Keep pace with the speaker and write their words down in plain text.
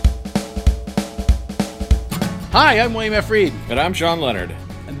Hi, I'm William F. Reed. And I'm Sean Leonard.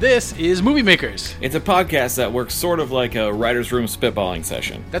 And this is Movie Makers. It's a podcast that works sort of like a writer's room spitballing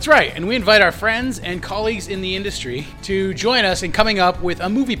session. That's right, and we invite our friends and colleagues in the industry to join us in coming up with a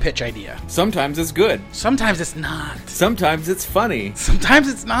movie pitch idea. Sometimes it's good. Sometimes it's not. Sometimes it's funny. Sometimes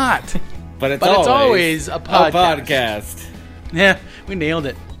it's not. But it's always a podcast. A podcast. Yeah, we nailed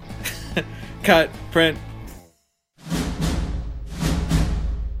it. Cut, print.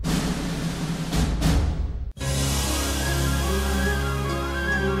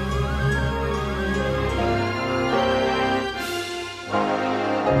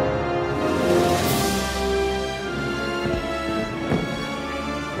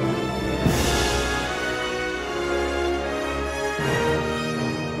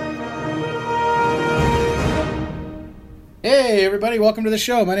 Hey, everybody, welcome to the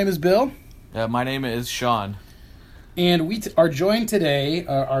show. My name is Bill. My name is Sean. And we are joined today,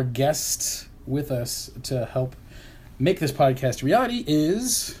 our guest with us to help make this podcast a reality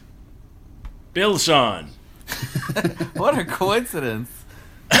is... Bill Sean. What a coincidence.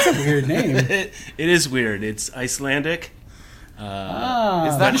 That's a weird name. It is weird. It's Icelandic. Is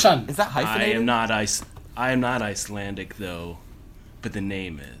that hyphenated? I am not Icelandic, though, but the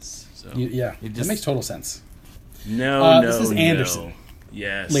name is. So That makes total sense. No, this is Anderson. No.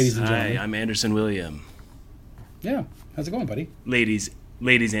 Yes. Ladies and gentlemen. Hi, I'm Anderson William. Yeah. How's it going, buddy? Ladies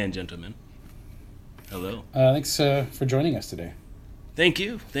and gentlemen. Hello. Thanks for joining us today. Thank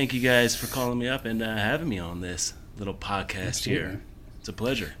you. Thank you guys for calling me up and having me on this little podcast Absolutely. here. It's a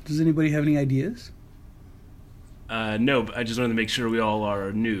pleasure. Does anybody have any ideas? No, but I just wanted to make sure we all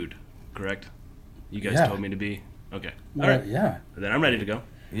are nude, correct? You guys told me to be. Okay. All right. Yeah. Then I'm ready to go.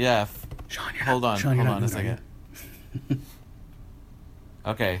 Yeah. Sean, Hold on a second.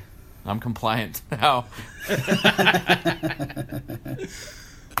 Okay, I'm compliant now.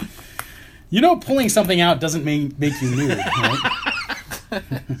 You know, pulling something out doesn't make you nude, right?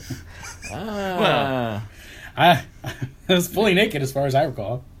 Well, I was fully naked as far as I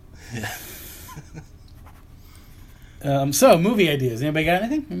recall. Yeah. So, movie ideas. Anybody got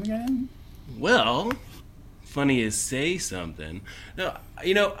anything? Well, funny as say something. No,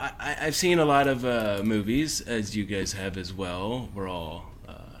 you know, I've seen a lot of movies, as you guys have as well. We're all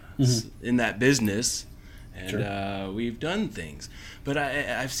in that business, and Sure. We've done things. But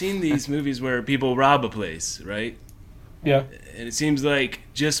I've seen these movies where people rob a place, right? Yeah. And it seems like,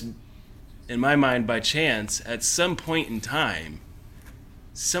 just in my mind, by chance, at some point in time,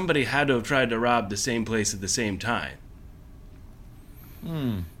 somebody had to have tried to rob the same place at the same time.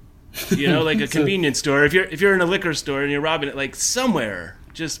 You know, like a convenience store. If you're in a liquor store and you're robbing it, like somewhere,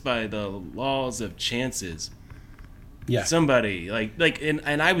 just by the laws of chances, somebody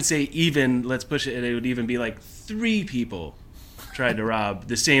and I would say, even let's push it, it would even be like 3 people tried to rob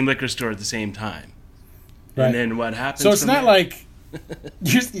the same liquor store at the same time. Right. And then what happens? So it's from not there? like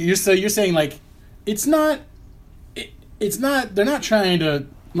you're saying like it's not they're not trying to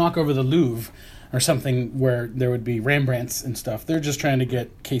knock over the Louvre or something where there would be Rembrandts and stuff. They're just trying to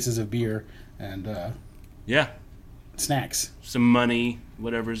get cases of beer and snacks. Some money,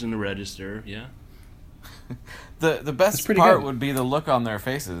 whatever's in the register. Yeah. The best part would be the look on their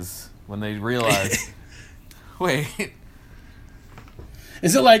faces when they realize, wait.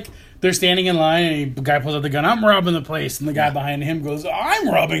 Is it like they're standing in line and the guy pulls out the gun, I'm robbing the place, and the guy behind him goes, I'm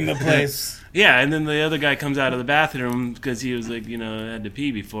robbing the place. Yeah, and then the other guy comes out of the bathroom because he was like, had to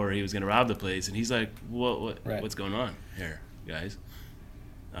pee before he was going to rob the place, and he's like, what's going on here, guys?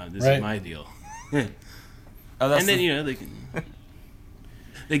 This is my deal. And then,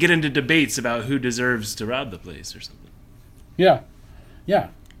 they get into debates about who deserves to rob the place or something. Yeah.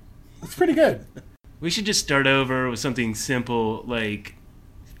 It's pretty good. We should just start over with something simple, like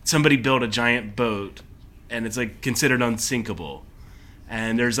somebody built a giant boat, and it's like considered unsinkable.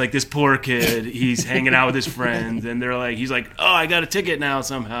 And there's like this poor kid, he's hanging out with his friends, and he's like, oh, I got a ticket now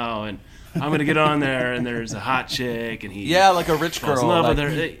somehow, and I'm going to get on there, and there's a hot chick, and he like a rich girl. falls in love with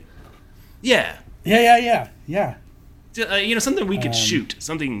her. Yeah. Yeah. Something we could shoot,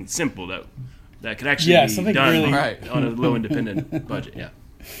 something simple that could actually be done really... on a low independent budget. Yeah.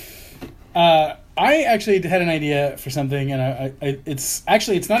 I actually had an idea for something, and it's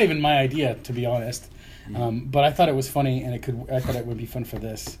not even my idea, to be honest. But I thought it was funny, and I thought it would be fun for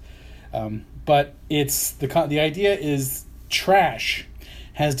this. But it's the idea is trash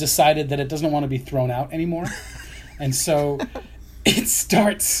has decided that it doesn't want to be thrown out anymore, and so it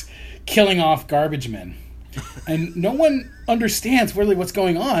starts killing off garbage men. And no one understands really what's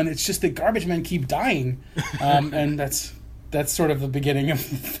going on. It's just that garbage men keep dying, and that's sort of the beginning of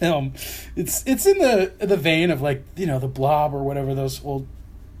the film. It's in the vein of, like, the Blob or whatever, those old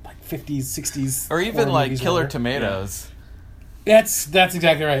 50s, 60s, or even like Killer Tomatoes. Yeah. That's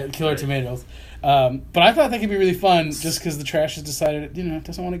exactly right. Killer Tomatoes. But I thought that could be really fun, just because the trash has decided it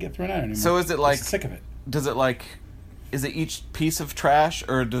doesn't want to get thrown out anymore. So is it like it's sick of it? Is it each piece of trash,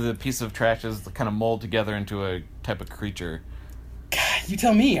 or do the piece of trash kind of mold together into a type of creature? God, you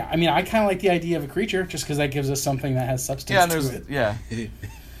tell me. I mean, I kind of like the idea of a creature, just because that gives us something that has substance to it. Yeah.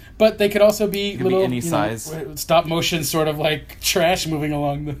 But they could also be little, any size. Stop motion, sort of like trash moving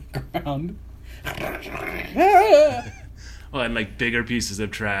along the ground. Well, and like bigger pieces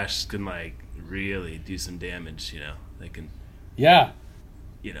of trash can like really do some damage. They can. Yeah.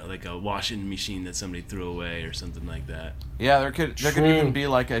 Like a washing machine that somebody threw away or something like that. Yeah, there could even be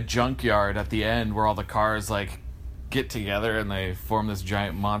like a junkyard at the end where all the cars like get together and they form this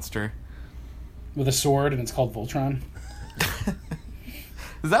giant monster with a sword, and it's called Voltron.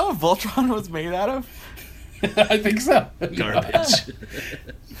 Is that what Voltron was made out of? I think so. Garbage.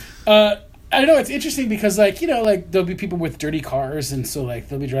 I know, it's interesting because there'll be people with dirty cars, and so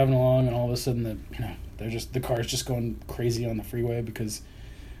they'll be driving along, and all of a sudden the car's just going crazy on the freeway because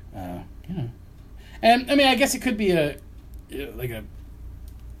and I mean, I guess it could be it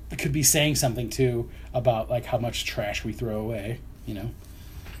could be saying something too about like how much trash we throw away,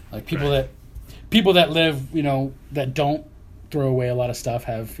 like people that live, that don't throw away a lot of stuff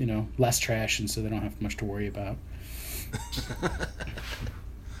have, less trash, and so they don't have much to worry about.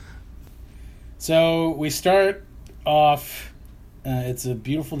 So we start off, it's a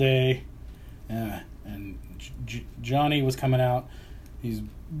beautiful day, and Johnny was coming out. He's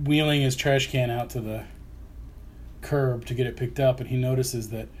wheeling his trash can out to the curb to get it picked up, and he notices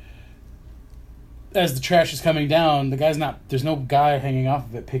that as the trash is coming down, there's no guy hanging off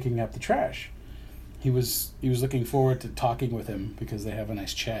of it picking up the trash. He was looking forward to talking with him because they have a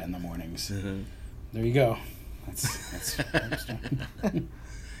nice chat in the mornings. Mm-hmm. There you go. That's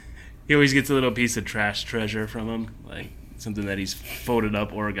He always gets a little piece of trash treasure from him, like something that he's folded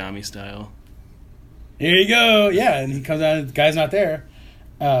up origami style. Here you go. Yeah, and he comes out and the guy's not there.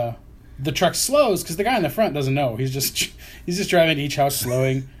 The truck slows because the guy in the front doesn't know. He's just driving to each house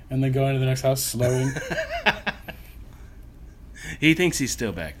slowing and then going to the next house slowing. He thinks he's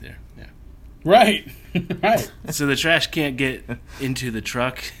still back there. Yeah. Right. Right. So the trash can't get into the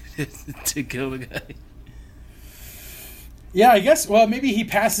truck to kill the guy. Yeah, I guess. Well, maybe he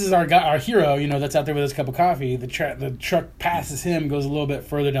passes our hero, that's out there with his cup of coffee. The truck passes him, goes a little bit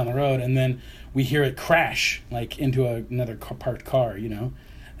further down the road, and then we hear it crash like into another parked car,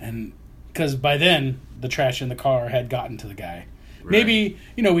 and because by then the trash in the car had gotten to the guy. Right. Maybe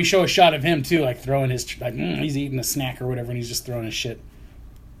we show a shot of him too, like throwing his he's eating a snack or whatever, and he's just throwing his shit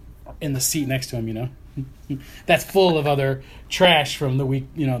in the seat next to him. That's full of other trash from the week,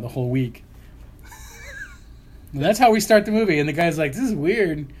 the whole week. And that's how we start the movie, and the guy's like, "This is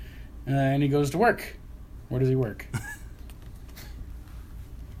weird," and he goes to work. Where does he work?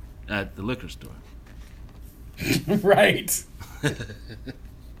 At the liquor store. Right.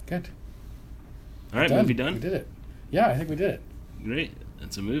 Good. All right, movie done? We did it. Yeah, I think we did it. Great.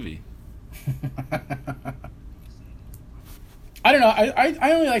 That's a movie. I don't know.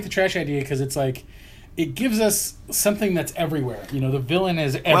 I only like the trash idea because it's like it gives us something that's everywhere. The villain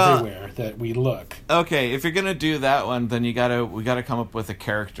is everywhere that we look. Okay, if you're gonna do that one, then we gotta come up with a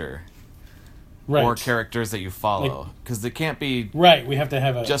character, right? Or characters that you follow, because it can't be right. We have to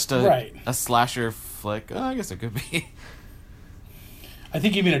have a slasher flick. Oh, I guess it could be. I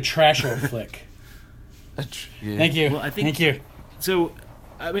think you mean a trasher flick. Yeah. Thank you. Well, Thank you. So,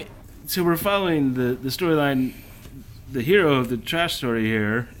 so we're following the storyline. The hero of the trash story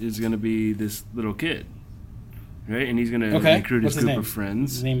here is going to be this little kid, right? And he's going to recruit his group of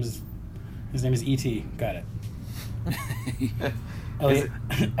friends. His name is E.T. Got it.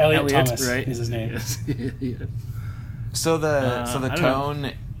 Elliot Thomas, right? Is his name. Yes. Yeah. So the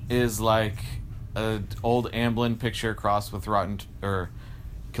tone is like an old Amblin picture crossed with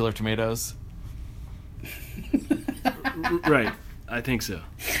Killer Tomatoes. Right. I think so.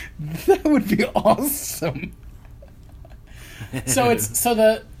 That would be awesome. So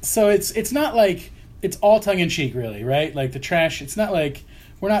it's not like it's all tongue in cheek, really, right? Like the trash, it's not like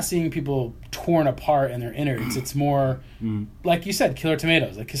we're not seeing people torn apart in their innards. It's more like you said, Killer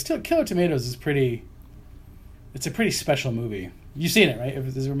Tomatoes. Like Killer Tomatoes is it's a pretty special movie. You've seen it, right?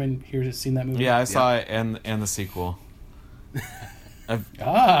 Has everyone here seen that movie? Yeah, I saw it and the sequel.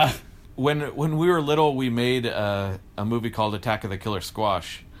 When we were little, we made a movie called Attack of the Killer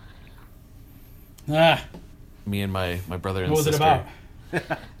Squash. Me and my brother and sister. What was it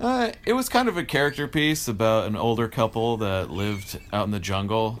about? It was kind of a character piece about an older couple that lived out in the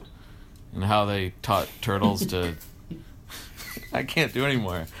jungle and how they taught turtles to I can't do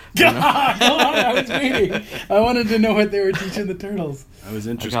anymore. God, hold on, I was waiting. I wanted to know what they were teaching the turtles. I was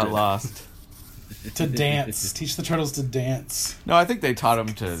interested. I got lost. To dance. Teach the turtles to dance. No, I think they taught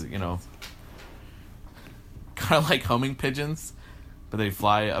them to, kind of like homing pigeons, but they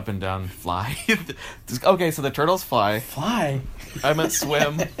fly up and down. Fly. Okay, so the turtles fly. Fly? I meant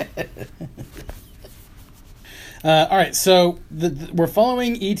swim. All right, so we're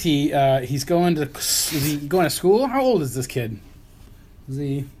following E.T. He's going to... Is he going to school? How old is this kid? Is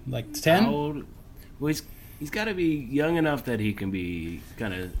he, like, 10? How old? Well, he's got to be young enough that he can be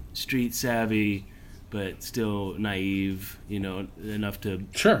kind of street savvy, but still naive, enough to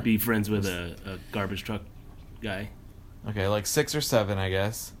be friends with a garbage truck guy. Okay, like 6 or 7, I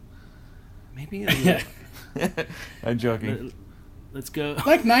guess. Maybe. I'm joking. Let's go.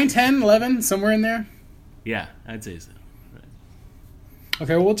 Like 9, 10, 11, somewhere in there? Yeah, I'd say so. Right.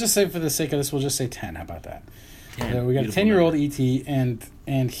 Okay, we'll just say for the sake of this, we'll just say 10. How about that? 10. So we got a 10-year-old E.T.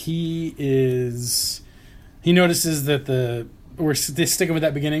 and he notices that we're sticking with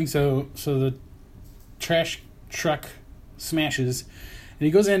that beginning. So the trash truck smashes, and he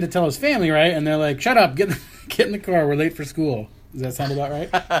goes in to tell his family, right? And they're like, "Shut up! Get in the car. We're late for school." Does that sound about right?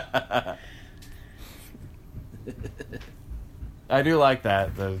 I do like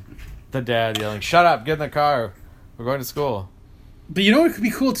that. The dad yelling, "Shut up! Get in the car. We're going to school." But you know what could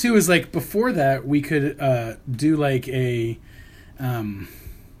be cool too is like before that we could do like a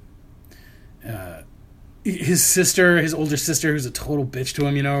his older sister who's a total bitch to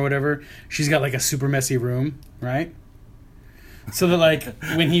him, or whatever. She's got like a super messy room, right? So that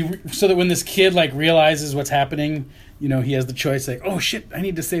when this kid like realizes what's happening, he has the choice like, oh shit, I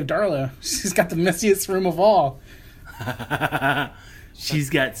need to save Darla. She's got the messiest room of all. She's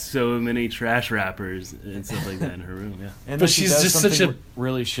got so many trash wrappers and stuff like that in her room, yeah. And but she's just such a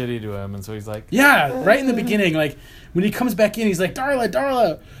really shitty to him, and so he's like, yeah, right in the beginning, like when he comes back in, he's like,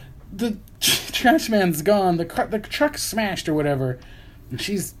 Darla, the trash man's gone, the truck's smashed or whatever, and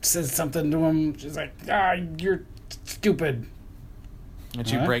she says something to him. She's like, you're stupid, and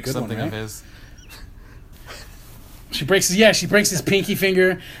she breaks something one, right? of his. She breaks his pinky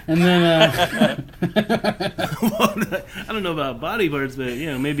finger, and then well, I don't know about body parts, but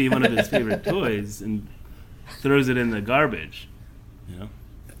maybe one of his favorite toys, and throws it in the garbage. And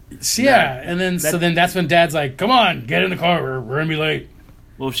then that's when Dad's like, "Come on, get in the car. We're gonna be late."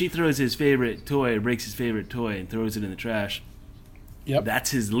 Well, if she throws his favorite toy, breaks his favorite toy, and throws it in the trash,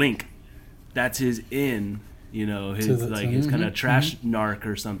 that's his link. That's his in. His kind of trash narc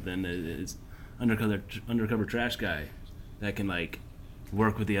or something. Is undercover trash guy that can like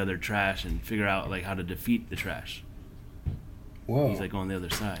work with the other trash and figure out like how to defeat the trash. Whoa! He's like on the other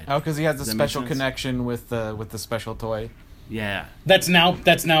side. Oh, because he has a special connection with the special toy. Yeah. That's now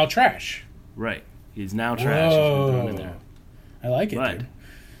trash. Right. He's now trash. He's been thrown in there. I like it, dude.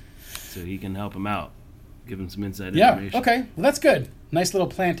 So he can help him out, give him some inside Yeah. information. Okay. Well, that's good. Nice little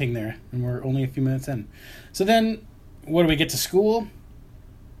planting there, and we're only a few minutes in. So then, what do we get to school?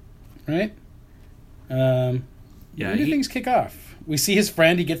 Right. When do things kick off? We see his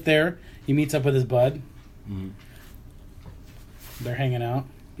friend. He gets there. He meets up with his bud. Mm-hmm. They're hanging out.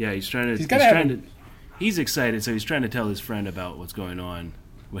 Yeah, he's excited, so he's trying to tell his friend about what's going on,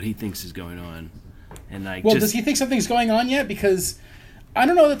 what he thinks is going on, and like. Well, does he think something's going on yet? Because I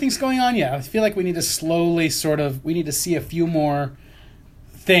don't know that thing's going on yet. I feel like we need to slowly we need to see a few more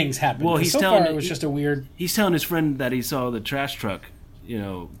things happen. Well, far it was just a weird. He's telling his friend that he saw the trash truck,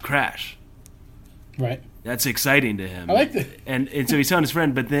 crash. Right. That's exciting to him. I like that. And so he's telling his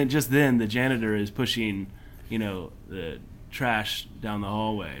friend, but then the janitor is pushing, the trash down the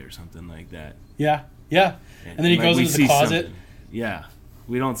hallway or something like that. Yeah. Yeah. And then he goes into the closet. Something. Yeah.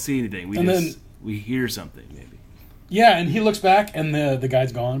 We don't see anything. We hear something maybe. Yeah, and he looks back and the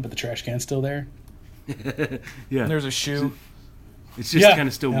guy's gone, but the trash can's still there. Yeah. And there's a shoe. It's just kind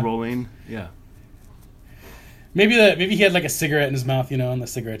of still rolling. Yeah. Maybe he had like a cigarette in his mouth, and the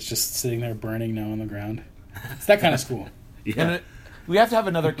cigarette's just sitting there burning now on the ground. It's that kind of school. Yeah. And we have to have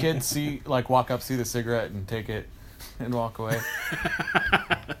another kid walk up, see the cigarette, and take it, and walk away.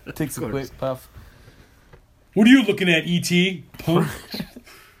 Takes a quick puff. What are you looking at, E.T.? Punk?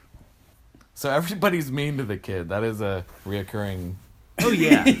 So everybody's mean to the kid. That is a reoccurring. Oh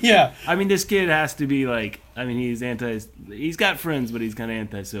yeah, yeah. I mean, this kid has to be he's got friends, but he's kind of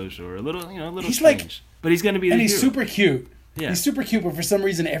antisocial or a little he's strange. But he's going to be the hero. He's super cute. Yeah. He's super cute, but for some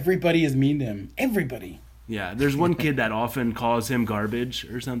reason everybody is mean to him. Everybody. Yeah, there's one kid that often calls him garbage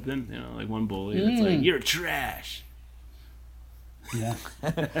or something. Like one bully. It's like, you're trash. Yeah.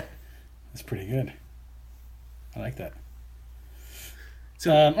 That's pretty good. I like that.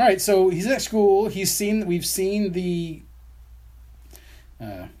 So, all right, so he's at school. We've seen the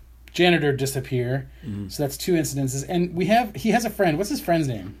janitor disappear. Mm-hmm. So that's 2 incidences. And he has a friend. What's his friend's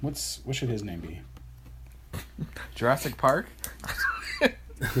name? What should his name be? Jurassic Park?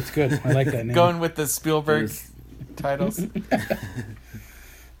 It's good. I like that name. Going with the Spielberg titles.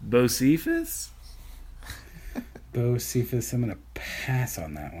 Bocephus? Bocephus. I'm going to pass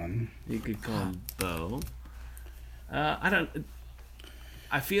on that one. You could call him Bo.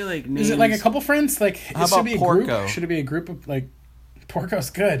 I feel like names... Is it like a couple friends? Like, how about Porco? Group? Should it be a group of, like... Porco's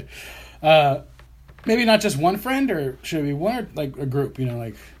good. Maybe not just one friend, or should it be one, or like a group? You know,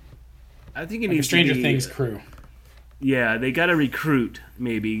 like... I think it like needs a Stranger to be, Things crew. Yeah, they got to recruit,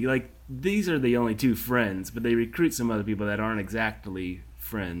 maybe. Like, these are the only 2 friends, but they recruit some other people that aren't exactly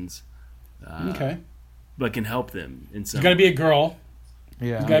friends. Okay. But can help them in some There's got to be a girl.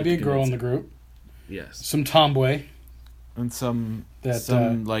 Yeah. There's got to be a girl in the group. Yes. Some tomboy. And some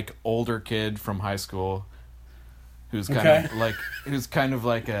like older kid from high school who's kind of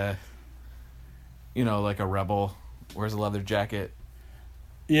like a, you know, like a rebel, wears a leather jacket.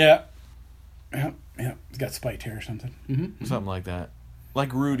 Yeah. Yeah. He's got spiked hair or something. Mm-hmm. Something like that.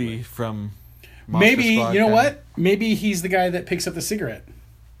 Like Rudy from Monster Maybe, Squad, you know what? Maybe he's the guy that picks up the cigarette.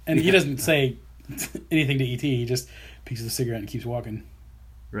 And he doesn't say anything to E.T. He just picks up the cigarette and keeps walking.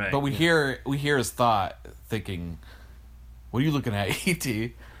 Right. But we hear his thought thinking, "What are you looking at,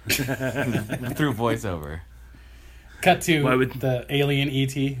 E.T.?" through voiceover. Cut to the alien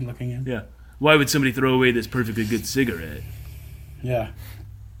E.T. looking in. Yeah. Why would somebody throw away this perfectly good cigarette? Yeah.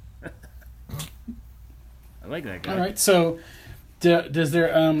 I like that guy. All right. So, does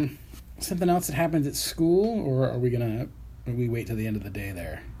there something else that happens at school, or are we wait till the end of the day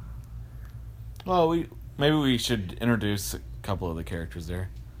there? Well, maybe we should introduce a couple of the characters there.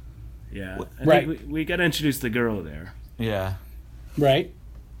 Yeah. I think we got to introduce the girl there. Yeah. Right.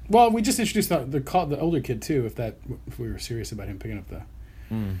 Well, we just introduced the older kid too. If we were serious about him picking up the.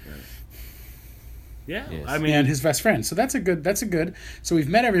 Yeah, yes. I mean, and his best friend. So that's a good. So we've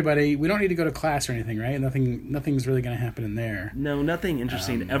met everybody. We don't need to go to class or anything, right? Nothing's really going to happen in there. No, nothing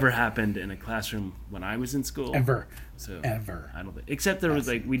interesting ever happened in a classroom when I was in school. Ever. I don't think. Except there was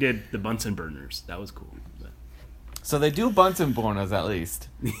we did the Bunsen burners. That was cool. But. So they do Bunsen burners at least.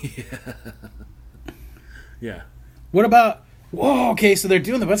 Yeah. What about? Whoa. Okay, so they're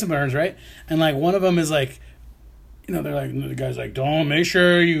doing the Bunsen burners, right? And like one of them is like. You know, they're like, the guy's like, don't, make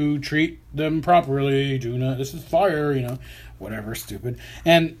sure you treat them properly. Do not, this is fire, you know, whatever, stupid.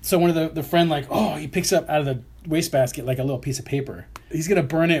 And so one of the friend, like, he picks up out of the wastebasket, like, a little piece of paper. He's going to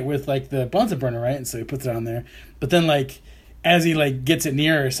burn it with, like, the Bunsen burner, right? And so he puts it on there. But then, like, as he, like, gets it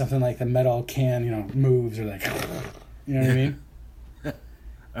near or something, like, the metal can, you know, moves or, like, you know what I mean? All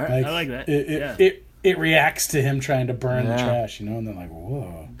right, I like that. It reacts to him trying to burn the trash, you know, and they're like,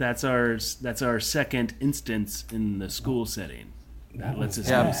 whoa. That's our second instance in the school setting. That lets us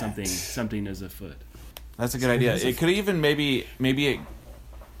know something is afoot. That's a good idea. It could even maybe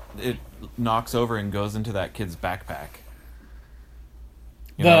it knocks over and goes into that kid's backpack.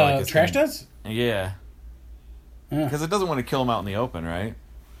 The trash does? Yeah. Because it doesn't want to kill him out in the open, right?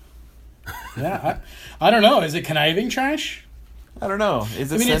 Yeah. I don't know. Is it conniving trash? I don't know.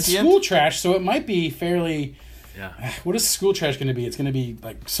 Is it sentient? It's school trash, so it might be fairly... Yeah. What is school trash going to be? It's going to be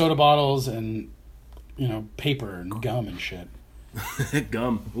like soda bottles and, you know, paper and gum and shit.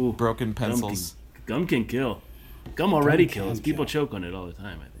 Gum. Ooh. Broken pencils. Gum can kill. Gum already kills. People choke on it all the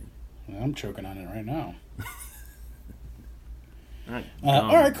time, I think. Well, I'm choking on it right now.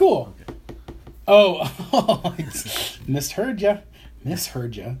 All right, cool. Okay. Oh, misheard ya.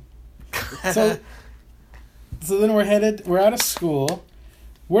 So then we're out of school.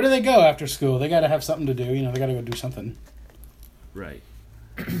 Where do they go after school? They got to have something to do. You know, they got to go do something. Right.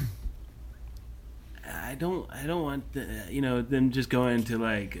 I don't want them just going to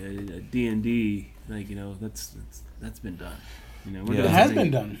like a D&D. Like, you know, that's been done. You know, it has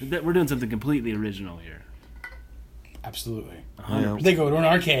been done. We're doing something completely original here. Absolutely. 100%. They go to an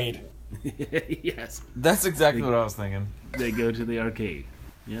arcade. Yes. That's exactly what I was thinking. They go to the arcade.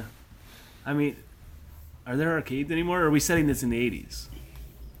 Yeah. I mean, are there arcades anymore, or are we setting this in the 80s?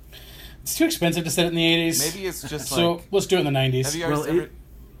 It's too expensive to set it in the 80s. Maybe it's just so let's do it in the 90s. Have you guys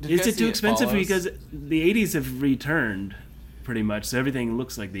is it too expensive? Because the 80s have returned pretty much, so everything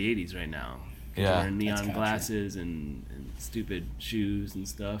looks like the 80s right now. Yeah. Wearing neon glasses and stupid shoes and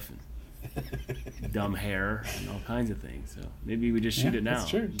stuff, and dumb hair and all kinds of things. So maybe we just shoot it now.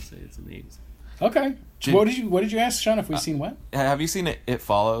 That's true. And say it's in the 80s. Okay. What did you ask, Sean? If we've seen what? Have you seen It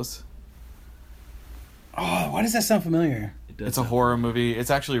Follows? Oh, why does that sound familiar? It's a horror movie.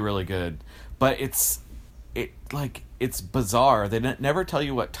 It's actually really good, but it's bizarre. They never tell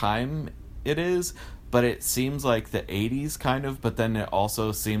you what time it is, but it seems like the 80s kind of, but then it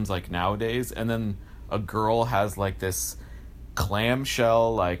also seems like nowadays. And then a girl has like this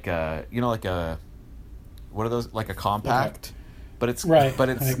clamshell, like like a, what are those, like a compact? Okay. But it's right. But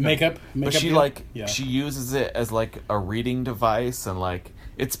it's like makeup. But she she uses it as like a reading device, and like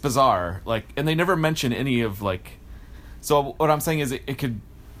it's bizarre. Like, and they never mention any of like. So what I'm saying is we could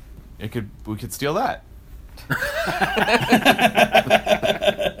steal that.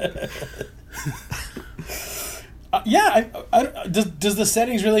 Does the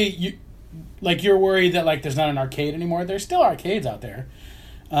settings really you're worried that like there's not an arcade anymore? There's still arcades out there.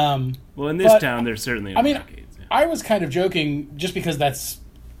 Well, in this town, there's certainly arcades. Yeah. I was kind of joking just because that's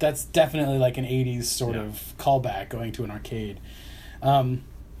definitely like an 80s sort of callback, going to an arcade.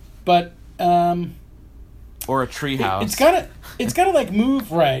 Or a treehouse. It's gotta like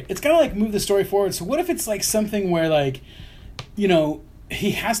move right. It's gotta like move the story forward. So what if it's like something where like,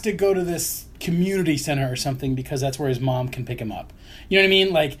 he has to go to this community center or something because that's where his mom can pick him up. You know what I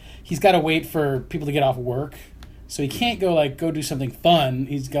mean? Like he's got to wait for people to get off work, so he can't go do something fun.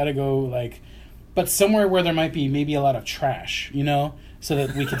 He's got to go but somewhere where there might be maybe a lot of trash, so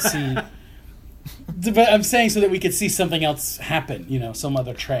that we could see. But I'm saying so that we could see something else happen, some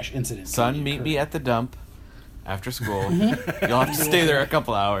other trash incident. Son, meet me at the dump after school. You'll have to stay there a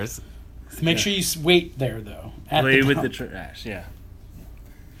couple hours. Make sure you wait there, though. Play with the trash, yeah.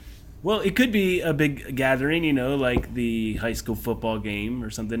 Well, it could be a big gathering, like the high school football game or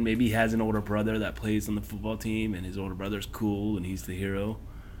something. Maybe he has an older brother that plays on the football team, and his older brother's cool, and he's the hero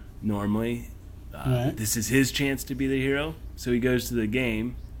normally. Right. This is his chance to be the hero, so he goes to the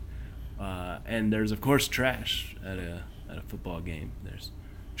game. And there's, of course, trash at a football game. There's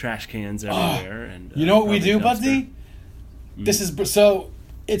trash cans everywhere. And you know what we do, Budsy? This is so.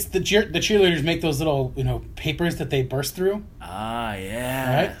 It's the cheerleaders make those little papers that they burst through. Ah,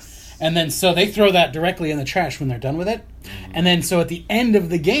 yeah. Right. And then so they throw that directly in the trash when they're done with it, and then so at the end of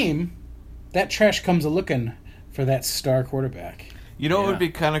the game, that trash comes a looking for that star quarterback. What would be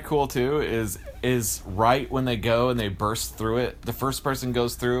kind of cool too is right when they go and they burst through it, the first person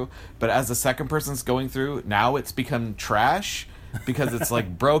goes through, but as the second person's going through, now it's become trash because it's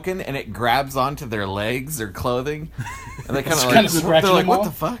like broken and it grabs onto their legs or clothing, and they kind of they're like, what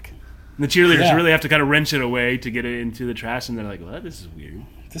the fuck? And the cheerleaders really have to kind of wrench it away to get it into the trash, and they're like, well, this is weird.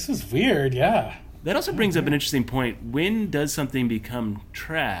 This is weird, yeah. That also brings up an interesting point. When does something become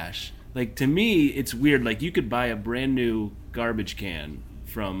trash? Like, to me, it's weird. Like, you could buy a brand new garbage can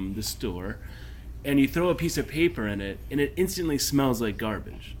from the store, and you throw a piece of paper in it, and it instantly smells like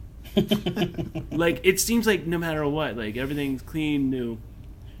garbage. Like, it seems like no matter what, like, everything's clean, new.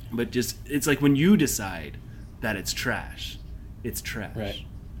 But just, it's like when you decide that it's trash, it's trash. Right.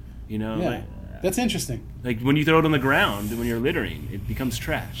 Yeah. Like, that's interesting. Like, when you throw it on the ground, when you're littering, it becomes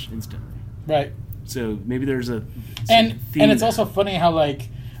trash instantly. Right. So maybe there's a and it's also funny how like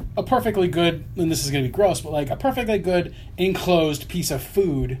a perfectly good, and this is going to be gross, but like a perfectly good enclosed piece of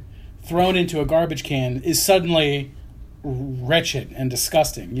food thrown into a garbage can is suddenly wretched and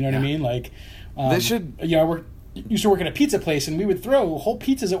disgusting. You know what I mean? Like they should. We used to work at a pizza place, and we would throw whole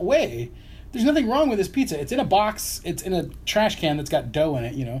pizzas away. There's nothing wrong with this pizza. It's in a box. It's in a trash can that's got dough in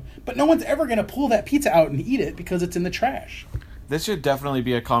it, But no one's ever going to pull that pizza out and eat it because it's in the trash. This should definitely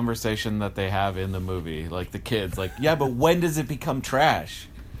be a conversation that they have in the movie. Like the kids, like, yeah, but when does it become trash?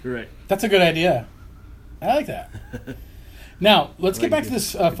 Right. That's a good idea. I like that. Now, let's get back to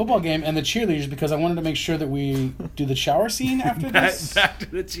this football game and the cheerleaders, because I wanted to make sure that we do the shower scene after this. Back to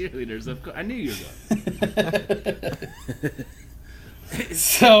the cheerleaders. Of course. I knew you were going.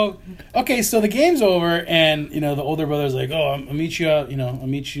 So the game's over, and the older brother's like, "Oh, I'll meet you out. I'll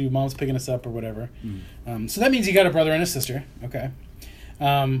meet you. Mom's picking us up or whatever." So that means you got a brother and a sister. Okay,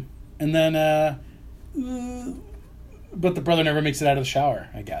 and then, but the brother never makes it out of the shower,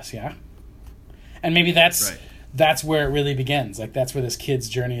 I guess. Yeah, and maybe that's where it really begins. Like that's where this kid's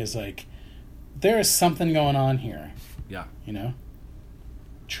journey is. Like there is something going on here. Yeah,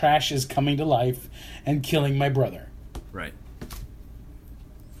 trash is coming to life and killing my brother. Right.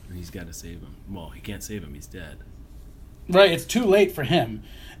 He's got to save him. Well, he can't save him. He's dead. Right. It's too late for him.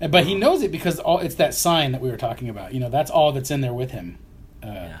 But he knows it because it's that sign that we were talking about. That's all that's in there with him.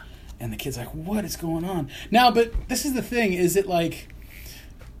 And the kid's like, what is going on? Now, but this is the thing. Is it like...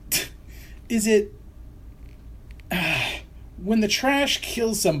 Is it... when the trash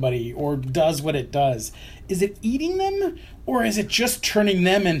kills somebody or does what it does, is it eating them? Or is it just turning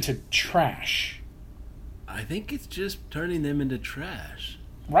them into trash? I think it's just turning them into trash.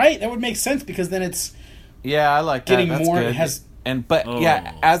 Right? That would make sense because then it's I like getting that. That's more. good. It has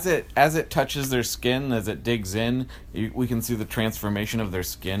as it touches their skin, as it digs in, we can see the transformation of their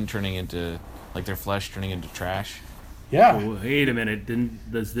skin turning into like their flesh turning into trash. Yeah. Oh, wait a minute.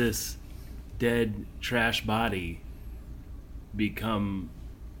 Does this dead trash body become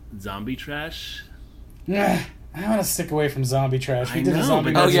zombie trash? I want to stick away from zombie trash. We did a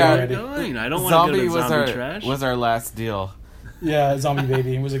zombie but movie already. I don't want to go to zombie trash. Was our last deal. Yeah, Zombie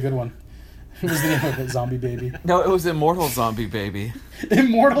Baby. It was a good one. What was the name of it? Zombie Baby. No, it was Immortal Zombie Baby.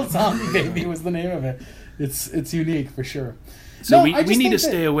 Immortal Zombie Baby was the name of it. It's unique for sure. So we need to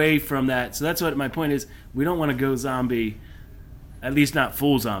stay away from that. So that's what my point is. We don't want to go zombie, at least not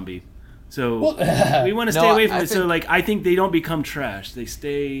full zombie. So we want to stay away from it. So I think they don't become trash. They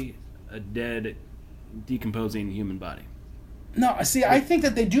stay a dead, decomposing human body. No, see, I think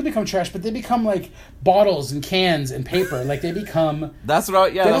that they do become trash, but they become like bottles and cans and paper. Like they become. That's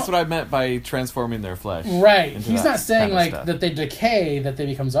what I meant by transforming their flesh. Right. He's not saying like stuff. that they decay, that they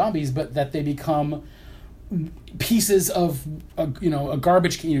become zombies, but that they become pieces of a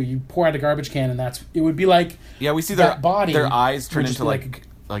garbage can. You pour out a garbage can, and it would be like we see their eyes turn into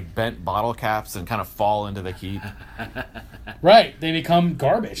like bent bottle caps and kind of fall into the heap. Right. They become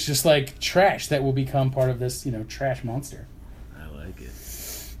garbage, just like trash that will become part of this trash monster.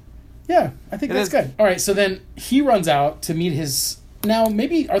 Yeah, I think that's good. All right, so then he runs out to meet his... Now,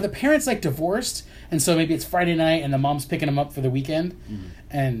 maybe... Are the parents, divorced? And so maybe it's Friday night and the mom's picking him up for the weekend. Mm-hmm.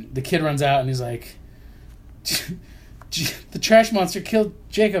 And the kid runs out and he's like... the trash monster killed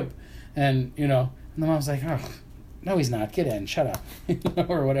Jacob. And, and the mom's like, oh, no, he's not. Get in. Shut up.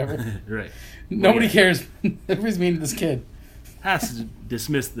 Or whatever. Right. Nobody cares. Everybody's mean to this kid. Has to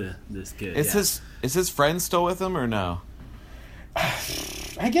dismiss this kid. Is his friend still with him or no?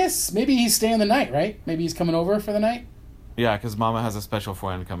 I guess maybe he's staying the night, right? Maybe he's coming over for the night? Yeah, because Mama has a special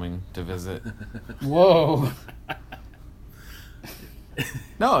friend coming to visit. Whoa.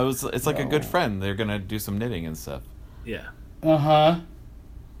 No, it's like a good friend. They're going to do some knitting and stuff. Yeah. Uh-huh.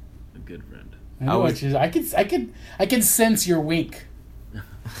 A good friend. I can sense your wink.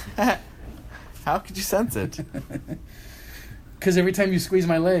 How could you sense it? Because every time you squeeze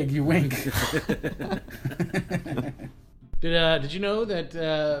my leg, you wink. Did you know that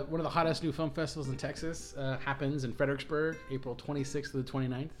one of the hottest new film festivals in Texas happens in Fredericksburg, April 26th to the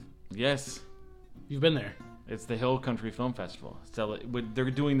 29th? Yes. You've been there. It's the Hill Country Film Festival. So they're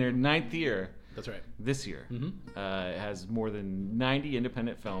doing their 9th year. That's right. This year. Mm-hmm. It has more than 90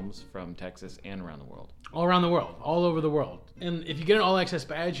 independent films from Texas and around the world. All around the world. All over the world. And if you get an all-access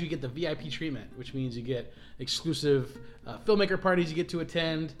badge, you get the VIP treatment, which means you get exclusive filmmaker parties you get to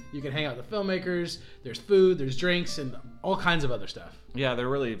attend. You can hang out with the filmmakers. There's food, there's drinks, and all kinds of other stuff. Yeah, they're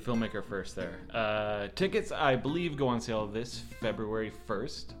really filmmaker first there. Tickets, I believe, go on sale this February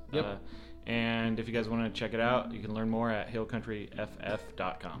 1st. Yep. And if you guys want to check it out, you can learn more at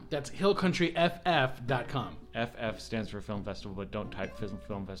hillcountryff.com. That's hillcountryff.com. FF stands for Film Festival, but don't type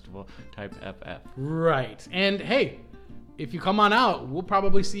Film Festival, type FF. Right. And hey, if you come on out, we'll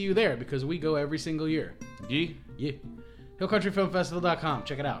probably see you there because we go every single year. Yeah. hillcountryfilmfestival.com.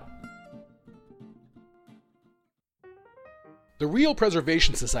 Check it out. The Real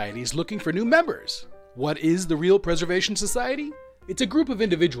Preservation Society is looking for new members. What is the Real Preservation Society? It's a group of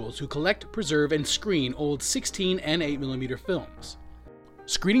individuals who collect, preserve, and screen old 16 and 8mm films.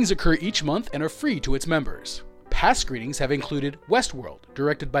 Screenings occur each month and are free to its members. Past screenings have included Westworld,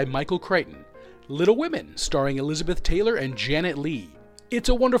 directed by Michael Crichton, Little Women, starring Elizabeth Taylor and Janet Leigh, It's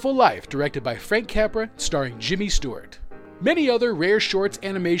a Wonderful Life, directed by Frank Capra, starring Jimmy Stewart. Many other rare shorts,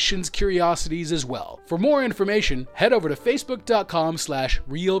 animations, curiosities as well. For more information, head over to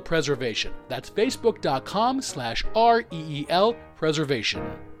facebook.com/realpreservation. That's facebook.com/REEL preservation.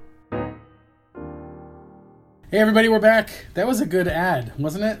 Hey everybody, we're back. That was a good ad,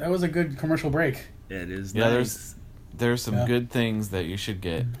 wasn't it? That was a good commercial break. It is nice. There's some good things that you should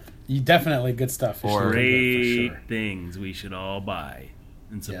get. You definitely good stuff. Great things we should all buy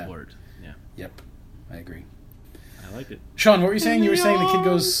and support. Yeah. Yep. I agree. I like it. Sean, what were you saying? You were saying the kid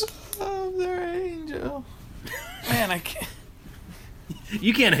goes... of their angel. Man, I can't...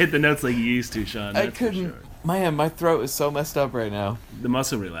 You can't hit the notes like you used to, Sean. I couldn't. Man, my throat is so messed up right now. The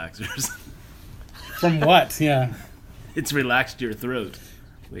muscle relaxers. From what? Yeah. It's relaxed your throat.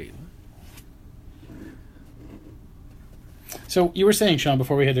 Wait. So you were saying, Sean,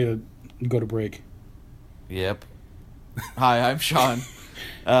 before we had to go to break. Yep. Hi, I'm Sean.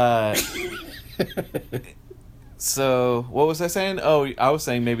 So, what was I saying? Oh, I was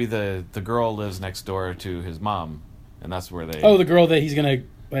saying maybe the girl lives next door to his mom, and that's where they... Oh, the girl that he's going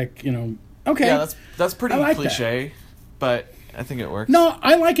to, okay. Yeah, that's pretty cliche, but I think it works. No,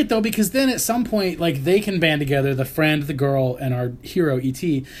 I like it, though, because then at some point, they can band together, the friend, the girl, and our hero,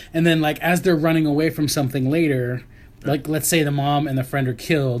 E.T., and then, as they're running away from something later, like, let's say the mom and the friend are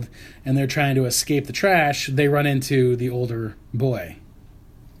killed, and they're trying to escape the trash. They run into the older boy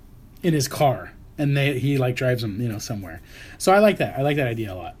in his car, and he like drives them, somewhere. So I like that. I like that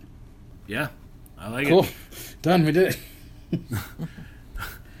idea a lot. Yeah, I like cool. it. Done. We did it.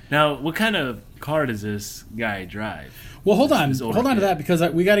 Now, what kind of car does this guy drive? Well, hold on to that, because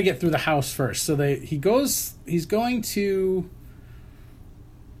we got to get through the house first. So he's going to.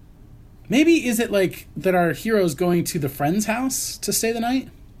 Maybe is it like that our hero's going to the friend's house to stay the night?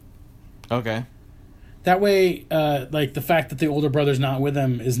 Okay. That way, like the fact that the older brother's not with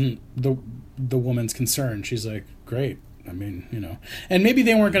him isn't the woman's concern. She's like, great. I mean, and maybe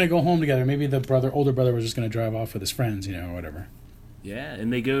they weren't going to go home together. Maybe the older brother was just going to drive off with his friends, or whatever. Yeah,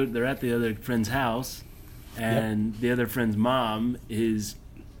 and they're at the other friend's house, and the other friend's mom is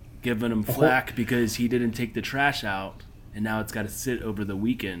giving him flack because he didn't take the trash out, and now it's got to sit over the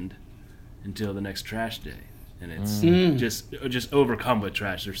weekend until the next trash day, and it's just overcome with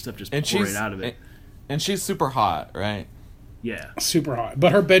trash. There's stuff just pouring out of it. And she's super hot, right? Yeah, super hot.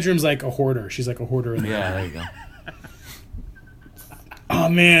 But her bedroom's like a hoarder. She's like a hoarder in the bedroom. There you go. Oh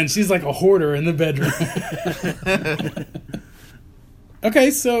man, she's like a hoarder in the bedroom.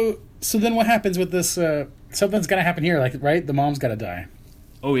 Okay, so then what happens with this? Something's gonna happen here, like, right? The mom's gotta die.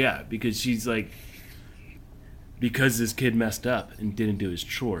 Oh yeah, because she's like, because this kid messed up and didn't do his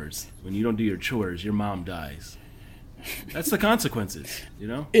chores. When you don't do your chores, your mom dies. That's the consequences,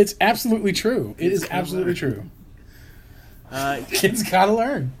 It's absolutely true. It is absolutely true. Kids gotta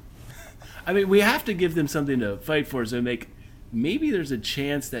learn. I mean, we have to give them something to fight for, so maybe there's a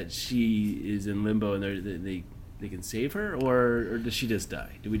chance that she is in limbo and they can save her, or does she just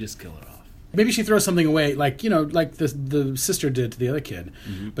die? Do we just kill her off? Maybe she throws something away, like like the sister did to the other kid.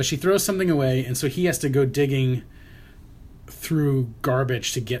 Mm-hmm. But she throws something away, and so he has to go digging through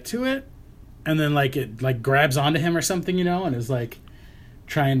garbage to get to it, and then it grabs onto him or something, and is like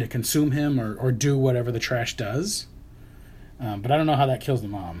trying to consume him or do whatever the trash does. But I don't know how that kills the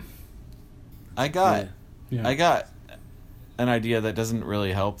mom. I got an idea that doesn't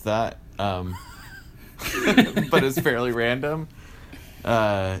really help that, but it's fairly random.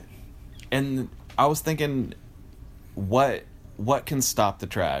 And I was thinking, what can stop the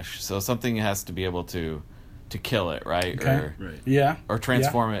trash? So something has to be able to kill it, right? Okay. Or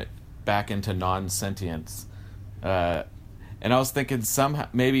transform it back into non-sentience. And I was thinking somehow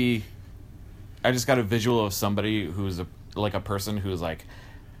maybe I just got a visual of somebody who's a person who's like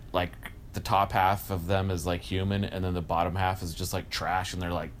the top half of them is like human, and then the bottom half is just like trash, and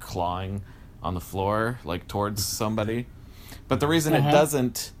they're like clawing on the floor like towards somebody. But the reason it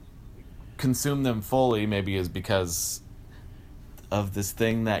doesn't consume them fully maybe is because of this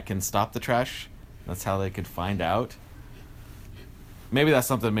thing that can stop the trash. That's how they could find out. Maybe that's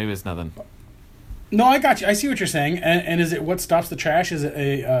something, maybe it's nothing. No, I got you. I see what you're saying. And is it what stops the trash? Is it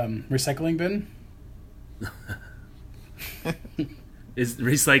a recycling bin? Is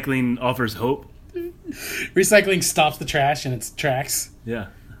recycling offers hope? Recycling stops the trash in its tracks. Yeah.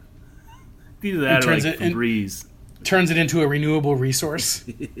 Either that or like Febreze. Turns it into a renewable resource.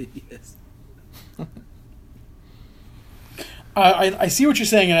 Yes. I see what you're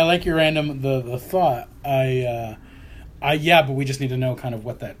saying, and I like your the thought. But we just need to know kind of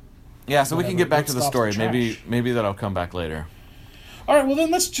what that. Yeah, so we can get back to the story. Maybe that'll come back later. All right, well then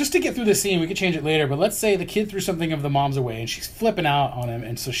let's just to get through the scene. We could change it later, but let's say the kid threw something of the mom's away, and she's flipping out on him,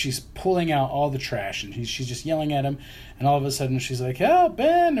 and so she's pulling out all the trash, and she's just yelling at him, and all of a sudden she's like, "Help,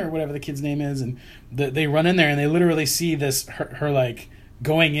 Ben," or whatever the kid's name is, and they run in there, and they literally see her like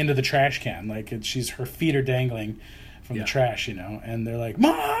going into the trash can, like her feet are dangling from the trash, and they're like,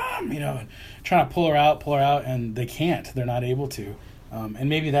 "Mom," trying to pull her out, and they can't. They're not able to, and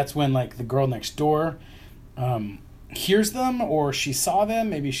maybe that's when like the girl next door. Hears them, or she saw them.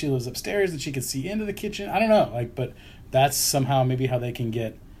 Maybe she lives upstairs and she could see into the kitchen. I don't know, but that's somehow maybe how they can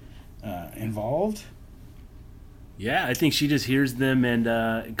get involved. Yeah, I think she just hears them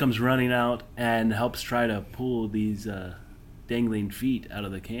and comes running out and helps try to pull these dangling feet out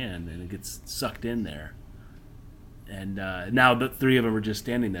of the can, and it gets sucked in there. And now the three of them are just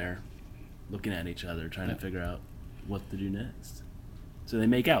standing there looking at each other, trying to figure out what to do next. So they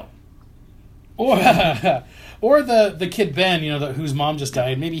make out. Or the kid Ben, whose mom just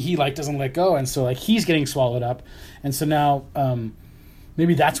died. Maybe he doesn't let go, and so he's getting swallowed up, and so now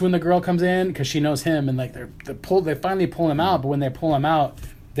maybe that's when the girl comes in because she knows him, and they finally pull him out. But when they pull him out,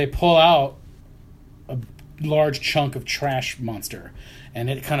 they pull out a large chunk of trash monster, and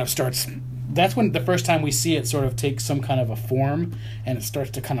it kind of starts. That's when the first time we see it sort of take some kind of a form, and it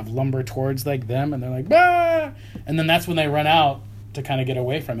starts to kind of lumber towards them, and they're like, "Bah!" And then that's when they run out to kind of get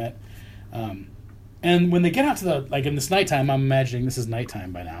away from it. And when they get out to the, like in this nighttime, I'm imagining this is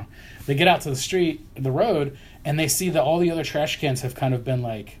nighttime by now. They get out to the street, the road, and they see that all the other trash cans have kind of been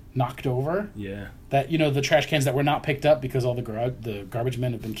like knocked over. Yeah. That, you know, the trash cans that were not picked up because all the garbage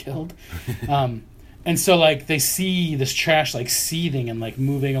men have been killed. And so like they see this trash like seething and like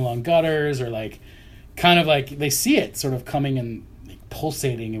moving along gutters, or like kind of like they see it sort of coming and like,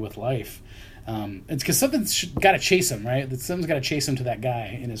 pulsating with life. It's because something's got to chase him, right? Something's got to chase him to that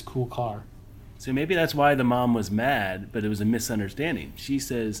guy in his cool car. So maybe that's why the mom was mad, but it was a misunderstanding. She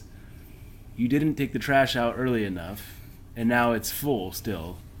says, you didn't take the trash out early enough, and now it's full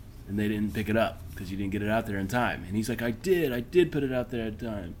still, and they didn't pick it up because you didn't get it out there in time. And he's like, I did put it out there in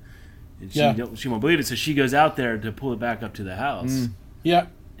time. And she won't believe it, so she goes out there to pull it back up to the house. Yeah.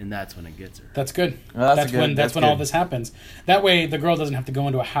 And that's when it gets her. That's good. Well, that's when all this happens. That way the girl doesn't have to go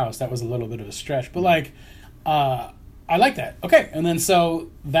into a house. That was a little bit of a stretch. But like, I like that. Okay. And then so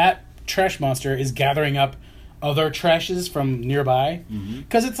that trash monster is gathering up other trashes from nearby.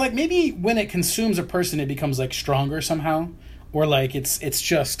 Because it's like maybe when it consumes a person, it becomes like stronger somehow. Or like it's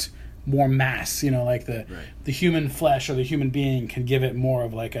just more mass, you know, like the human flesh or the human being can give it more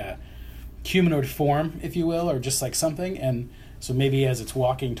of like a humanoid form, if you will, or just like something. And so maybe as it's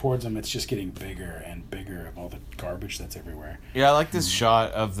walking towards them, it's just getting bigger and bigger of all the garbage that's everywhere. Yeah, I like this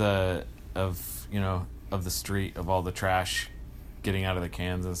shot of the street, of all the trash getting out of the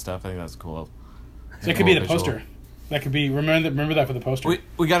cans and stuff. I think that's cool. So it could be the poster. That could be remember that for the poster.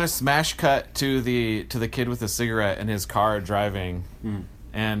 We got a smash cut to the kid with the cigarette in his car driving.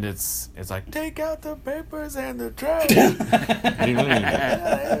 And it's like, take out the papers and the trash.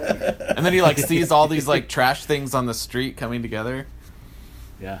 And then he like sees all these like trash things on the street coming together.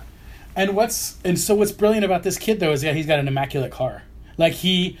 Yeah. And what's brilliant about this kid though is he's got an immaculate car. Like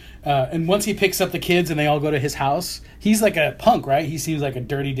and once he picks up the kids and they all go to his house, he's like a punk, right? He seems like a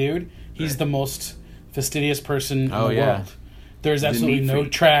dirty dude. He's the most fastidious person in the world. There's absolutely no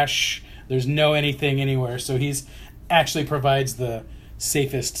trash. There's no anything anywhere. So he's actually provides the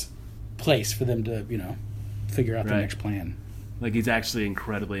safest place for them to, you know, figure out their next plan. Like he's actually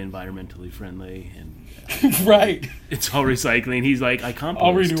incredibly environmentally friendly and right. It's all recycling. He's like, I compost.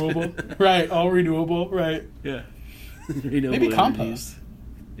 All renewable. Right. All renewable. Right. Yeah. Maybe compost.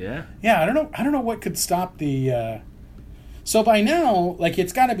 Yeah. Yeah. I don't know what could stop the. So by now, like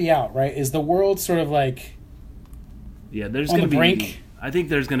it's got to be out, right? Is the world sort of like? Yeah, there's on going the to be. brink. I think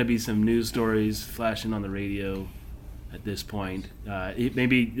there's going to be some news stories flashing on the radio. At this point,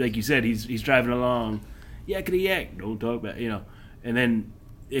 maybe like you said, he's driving along, yakety yak, don't talk about, you know, and then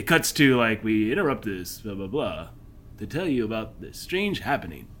it cuts to like, we interrupt this blah blah blah to tell you about this strange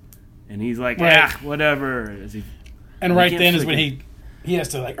happening, and he's like, whatever. And right then is when he has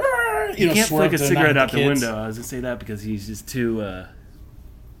to like, you know, can't flick a cigarette out the window. I was gonna say that because he's just too.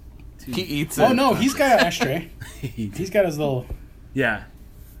 He eats it. Oh no, he's got an ashtray. He's got his little. Yeah.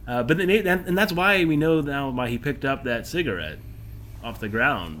 But and that's why we know now why he picked up that cigarette off the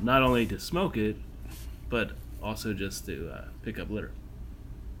ground. Not only to smoke it, but also just to pick up litter.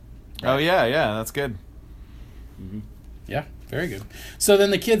 Oh, yeah, that's good. Yeah, very good. So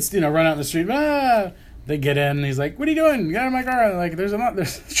then the kids, you know, run out in the street. They get in, and he's like, what are you doing? Get out of my car. And like, there's a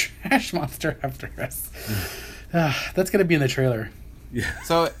trash monster after us. That's going to be in the trailer. Yeah.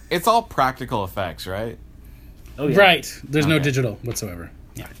 So it's all practical effects, right? Oh, yeah. Right. There's no digital whatsoever.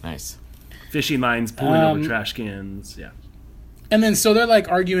 Yeah. Nice. Fishing lines pulling over trash cans. Yeah. And then so they're like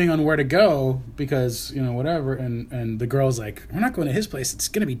arguing on where to go because, you know, whatever. And the girl's like, we're not going to his place. It's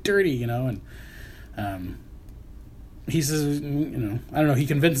going to be dirty, you know. And he says, you know, I don't know. He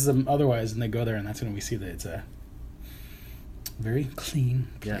convinces them otherwise, and they go there, and that's when we see that it's a very clean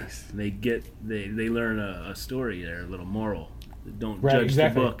place. Yeah. They learn a story there, a little moral. Don't judge the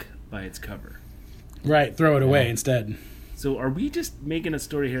book by its cover. Right. Throw it away instead. So are we just making a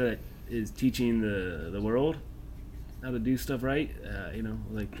story here that is teaching the world how to do stuff right? You know,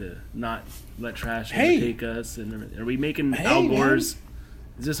 like to not let trash overtake us and everything. Are we making Al Gore's? Man.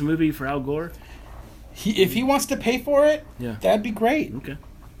 Is this a movie for Al Gore? If he wants to pay for it, that'd be great. Okay.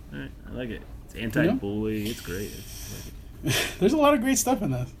 All right. I like it. It's anti-bully. It's great. There's a lot of great stuff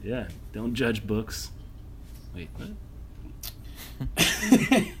in this. Yeah. Don't judge books. Wait, what?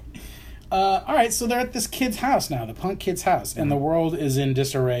 All right, so they're at this kid's house now, the punk kid's house, and the world is in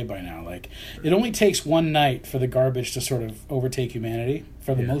disarray by now. Like, it only takes one night for the garbage to sort of overtake humanity,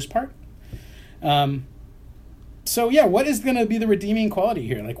 for the most part. So, yeah, what is going to be the redeeming quality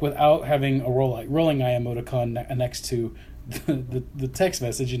here? Like, without having a rolling eye emoticon next to the text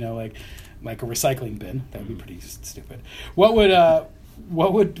message, you know, like a recycling bin. That would be pretty stupid. What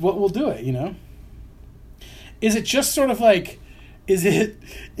will do it, you know? Is it just sort of like... Is it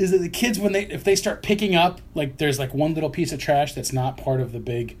the kids if they start picking up, like there's like one little piece of trash that's not part of the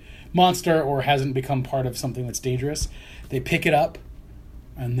big monster or hasn't become part of something that's dangerous, they pick it up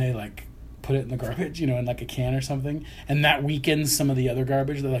and they like put it in the garbage, in like a can or something, and that weakens some of the other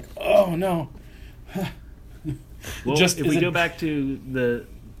garbage. They're like, oh no. Well, if we go back to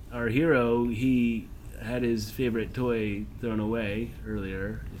our hero, he had his favorite toy thrown away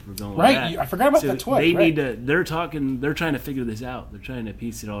earlier. If we're going right, with that. I forgot about that toy. They right. need to. They're trying to figure this out. They're trying to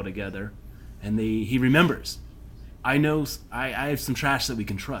piece it all together, and he remembers. I know. I have some trash that we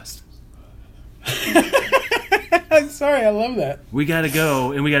can trust. I'm sorry, I love that. We got to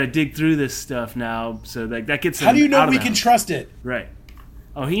go and we got to dig through this stuff now. So that gets. How do you know we can can trust it? Right.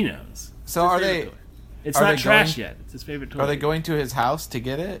 Oh, he knows. So are they? Toy. It's not trash yet. It's his favorite toy. Are they going to his house to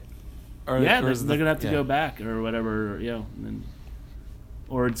get it? Or they're gonna have to go back or whatever,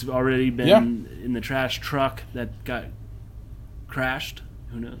 or it's already been in the trash truck that got crashed.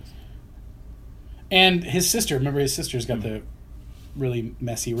 Who knows? And his sister, remember his sister's got the really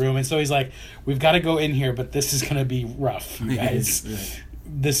messy room, and so he's like, "We've got to go in here, but this is gonna be rough, you guys. Right.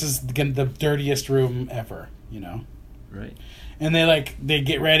 This is the dirtiest room ever, Right. And they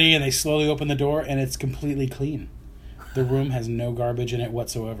get ready and they slowly open the door, and it's completely clean. The room has no garbage in it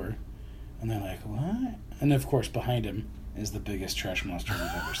whatsoever. And they're like, what? And of course, behind him is the biggest trash monster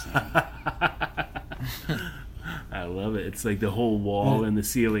we've ever seen. I love it. It's like the whole wall and the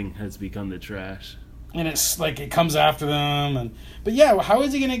ceiling has become the trash. And it's like it comes after them. But how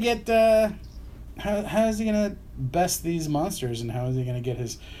is he going to get... how is he going to best these monsters? And how is he going to get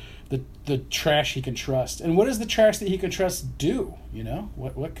the trash he can trust? And what does the trash that he can trust do?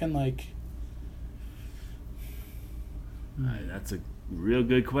 What can, like... That's a real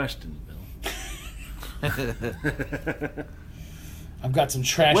good question, Bill. I've got some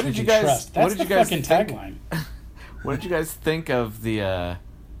trash we can trust. That's the fucking tagline. What did you guys think of the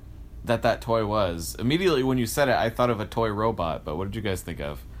that toy was? Immediately when you said it, I thought of a toy robot. But what did you guys think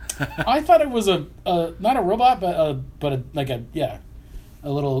of? I thought it was not a robot, but a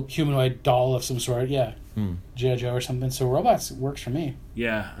little humanoid doll of some sort. Yeah, G.I. Joe or something. So robots works for me.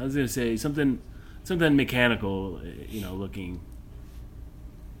 Yeah, I was gonna say something mechanical, looking.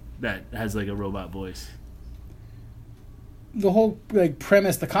 That has like a robot voice. The whole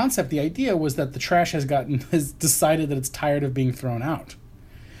premise, the concept, the idea was that the trash has decided that it's tired of being thrown out.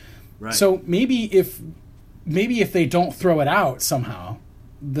 Right. So maybe if they don't throw it out somehow,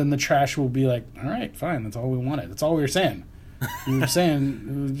 then the trash will be like, all right, fine, that's all we wanted. That's all we were saying. We were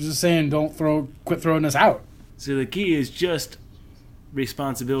just saying, quit throwing us out. So the key is just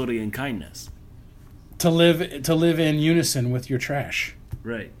responsibility and kindness. To live in unison with your trash.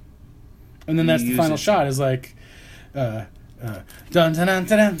 Right. And then that's the final shot is like, dun dun dun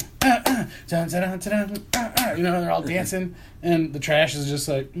dun dun dun dun dun dun. They're all dancing, and the trash is just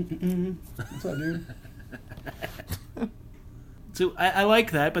like, what's up, dude? So I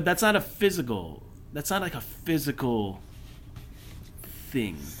like that, but that's not a physical. That's not like a physical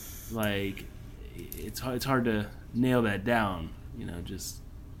thing. Like it's hard to nail that down. Just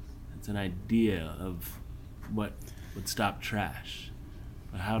it's an idea of what would stop trash.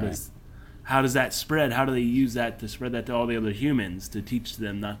 But how does that spread? How do they use that to spread that to all the other humans to teach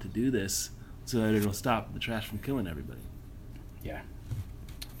them not to do this so that it'll stop the trash from killing everybody? Yeah.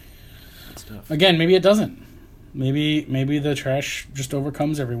 That's tough. Again, maybe it doesn't. Maybe the trash just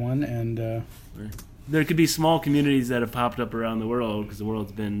overcomes everyone, and there could be small communities that have popped up around the world because the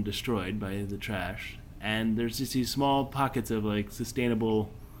world's been destroyed by the trash, and there's just these small pockets of like sustainable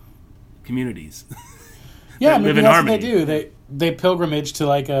communities. Yeah, live maybe in that's harmony. what they do. They pilgrimage to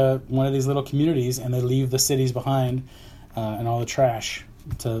like one of these little communities, and they leave the cities behind, and all the trash.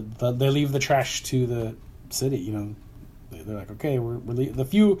 They leave the trash to the city. They're like, okay, we're the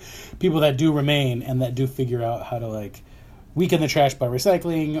few people that do remain and that do figure out how to like weaken the trash by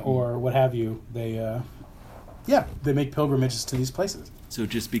recycling or what have you. They make pilgrimages to these places. So it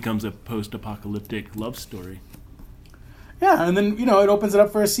just becomes a post-apocalyptic love story. Yeah, and then it opens it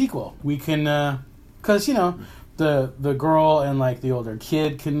up for a sequel. We can, because the girl and like the older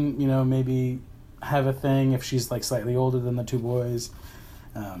kid can maybe have a thing if she's like slightly older than the two boys.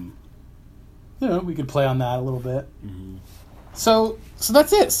 We could play on that a little bit. Mm-hmm. So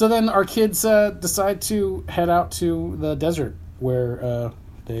that's it. So then our kids decide to head out to the desert where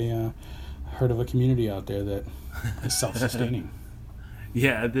they heard of a community out there that is self-sustaining.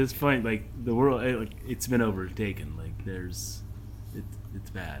 Yeah, at this point, like the world, it's been overtaken. Like it's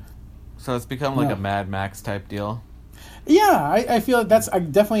bad. So it's become like a Mad Max type deal. Yeah, I feel like I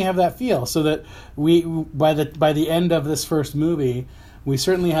definitely have that feel. So that we by the end of this first movie, we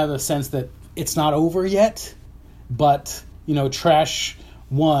certainly have a sense that it's not over yet, but trash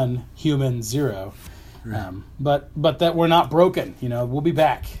 1, human 0. But that we're not broken. We'll be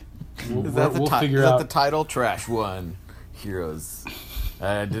back. We'll figure out the title. Trash 1, heroes.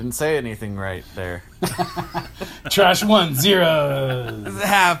 I didn't say anything right there. Trash 1, zeros.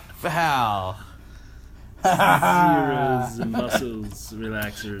 Half Hal. Zeros and muscles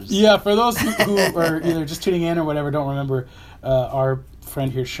relaxers. Yeah, for those who are either just tuning in or whatever, don't remember, our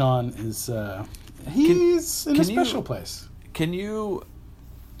friend here, Sean, is he's in a special place. Can you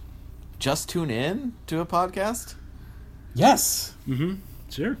just tune in to a podcast? Yes. Mm-hmm.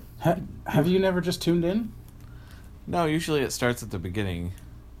 Sure. Have you never just tuned in? No, usually it starts at the beginning.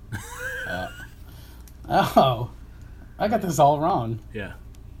 Oh, I got this all wrong. Yeah.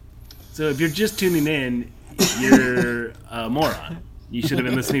 So if you're just tuning in, you're a moron. You should have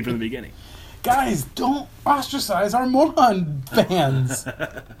been listening from the beginning. Guys, don't ostracize our moron fans.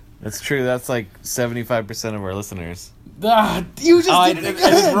 That's true. That's like 75% of our listeners. You just did it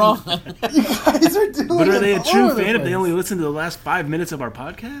again. I did wrong. You guys are doing But are they a true fan if they place. only listen to the last 5 minutes of our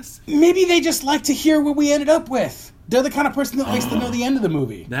podcast? Maybe they just like to hear what we ended up with. They're the kind of person that likes to know the end of the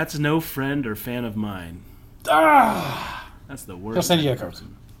movie. That's no friend or fan of mine. That's the worst. He'll send you a card.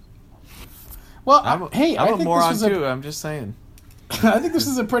 Well, I'm I a think moron this was too. I'm just saying. I think this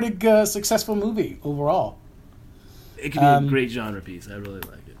is a pretty successful movie overall. It could be a great genre piece. I really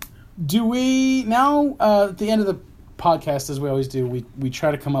like it. Do we now at the end of the podcast, as we always do, we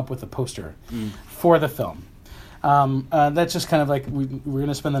try to come up with a poster for the film. That's just kind of like we're going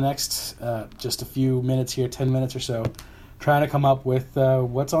to spend the next just a few minutes here, 10 minutes or so, trying to come up with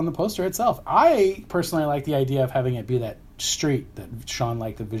what's on the poster itself. I personally like the idea of having it be that street that Sean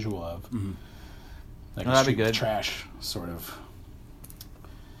liked the visual of. Mm-hmm. Like Oh, a that'd be street with good. trash, sort of.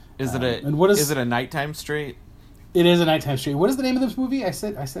 Is it a nighttime street? It is a nighttime street. What is the name of this movie? I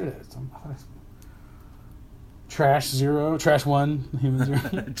said it. Trash 0, Trash 1, Human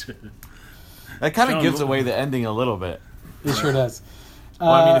 0. That kind of gives away the ending a little bit. It sure does.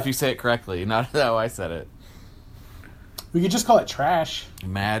 Well, I mean, if you say it correctly, not how I said it. We could just call it Trash.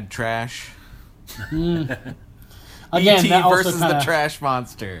 Mad Trash. Again, E.T. that also versus kinda, the trash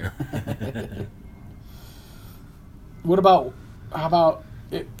monster. How about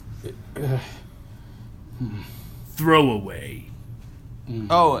it, Throwaway.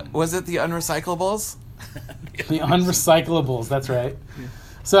 Oh, was it the Unrecyclables? the Unrecyclables? That's right. Yeah.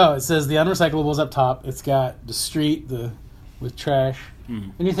 So it says the Unrecyclables up top. It's got the street with trash.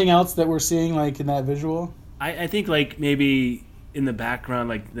 Anything else that we're seeing like in that visual? I think like maybe in the background,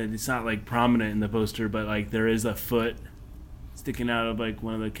 like that it's not like prominent in the poster, but like there is a foot sticking out of like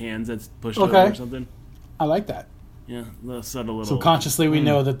one of the cans that's pushed over or something. I like that. Yeah, a subtle little. Subconsciously, we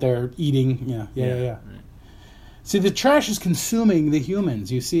know that they're eating. Yeah. Right. See, the trash is consuming the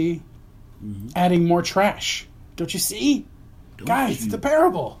humans. You see, adding more trash. Don't you see, guys? It's a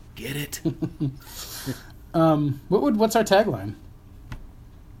parable. Get it? What's our tagline?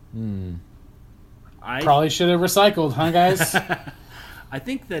 I Probably should have recycled, huh, guys? I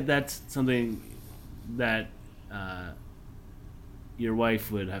think that's something that your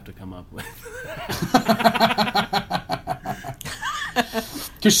wife would have to come up with.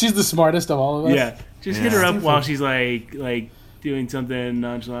 Because she's the smartest of all of us. Yeah, just hit her up while she's like doing something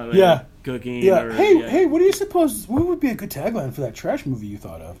nonchalant, cooking. Yeah. Or, hey, what do you suppose? What would be a good tagline for that trash movie you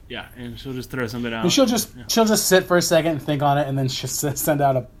thought of? Yeah, and she'll just throw something out. And she'll just sit for a second and think on it, and then she'll send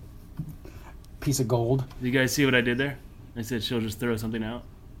out a piece of gold. You guys see what I did there? I said she'll just throw something out.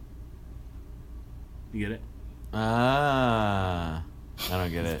 You get it? I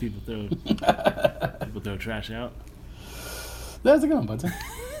don't get it. People throw trash out. That's a good one, Bunsen.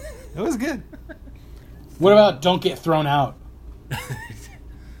 It was good. What about don't get thrown out?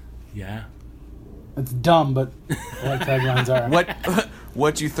 Yeah. It's dumb, but I like taglines are.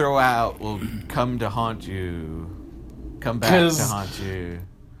 What you throw out will come to haunt you. Come back to haunt you.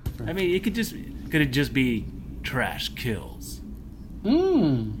 I mean, could it just be trash kills? I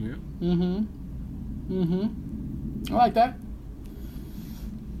like that.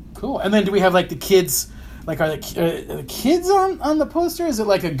 Cool. And then do we have like the kids? Like, are the kids on the poster? Is it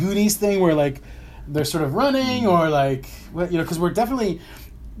like a Goonies thing where like they're sort of running, or like because we're definitely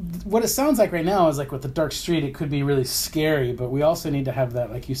what it sounds like right now is like with the dark street, it could be really scary, but we also need to have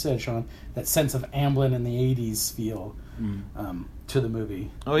that, like you said, Sean, that sense of Amblin in the '80s feel to the movie.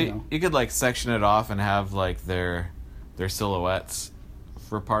 Oh, you could like section it off and have like their silhouettes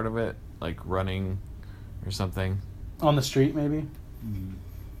for part of it, like running or something on the street, maybe.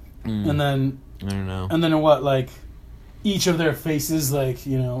 And then I don't know. And then what, like each of their faces, like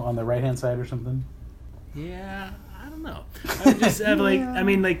on the right hand side or something. Yeah, I don't know. I would just have like, I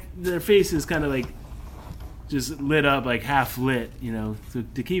mean, like their face is kind of like just lit up, like half lit,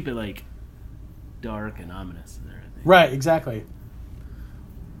 to keep it like dark and ominous there, I think. Right, exactly.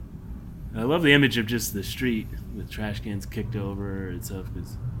 I love the image of just the street with trash cans kicked over and stuff.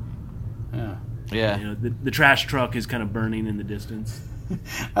 Cause, yeah. The trash truck is kind of burning in the distance.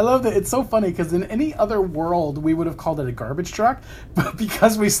 I love that. It's so funny because in any other world we would have called it a garbage truck, but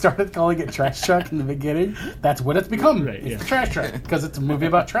because we started calling it trash truck in the beginning, that's what it's become. Right, it's the trash truck because it's a movie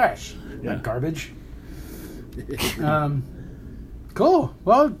about trash, not garbage. Cool.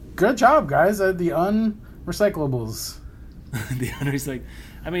 Well, good job, guys. The Unrecyclables. The Unrecyclables.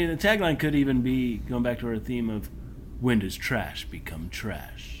 I mean, the tagline could even be going back to our theme of when does trash become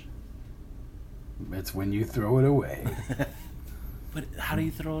trash? It's when you throw it away. But how do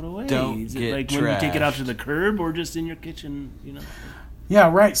you throw it away? Don't Is it get like trashed. when you take it out to the curb or just in your kitchen,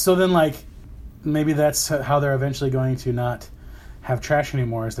 Yeah, right. So then, maybe that's how they're eventually going to not have trash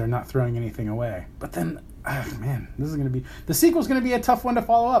anymore, is they're not throwing anything away. But then, man, the sequel's going to be a tough one to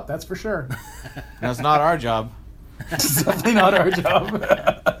follow up, that's for sure. That's not our job. It's definitely not our job.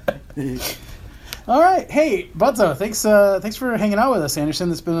 All right, hey Budzo, thanks for hanging out with us, Anderson.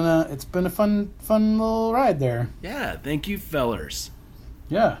 It's been a fun little ride there. Yeah, thank you, fellers.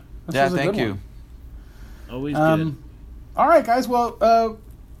 Yeah, Thank you. Always good. All right, guys. Well,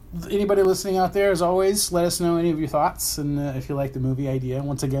 anybody listening out there, as always, let us know any of your thoughts and if you like the movie idea.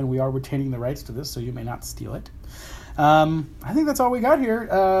 Once again, we are retaining the rights to this, so you may not steal it. I think that's all we got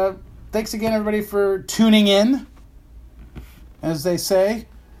here. Thanks again, everybody, for tuning in, as they say.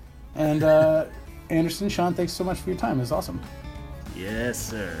 And Anderson, Sean, thanks so much for your time. It was awesome. Yes,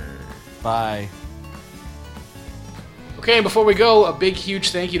 sir. Bye. Okay, and before we go, a big,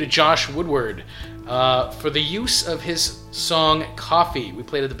 huge thank you to Josh Woodward for the use of his song Coffee. We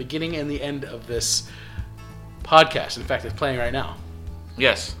played at the beginning and the end of this podcast. In fact, it's playing right now.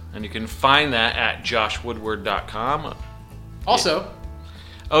 Yes, and you can find that at joshwoodward.com. Also...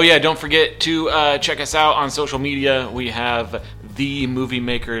 Oh yeah, don't forget to check us out on social media. We have The Movie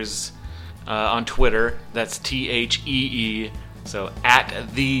Makers on Twitter. That's THEE. So at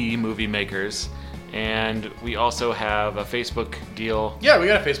The Movie Makers. And we also have a Facebook deal. Yeah, we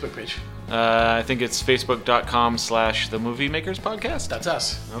got a Facebook page. I think it's facebook.com/The Movie Makers Podcast. That's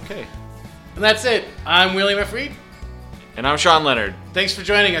us. Okay. And that's it. I'm William F. Reed. And I'm Sean Leonard. Thanks for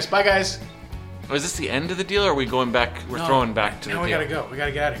joining us. Bye, guys. Oh, is this the end of the deal, or are we going back? We're throwing back to the deal. Now we gotta go. We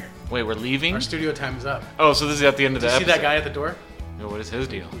gotta get out of here. Wait, we're leaving? Our studio time is up. Oh, so this is at the end of the Did you episode. see that guy at the door? No, what is his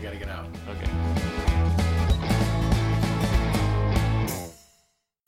deal? We gotta get out. Okay.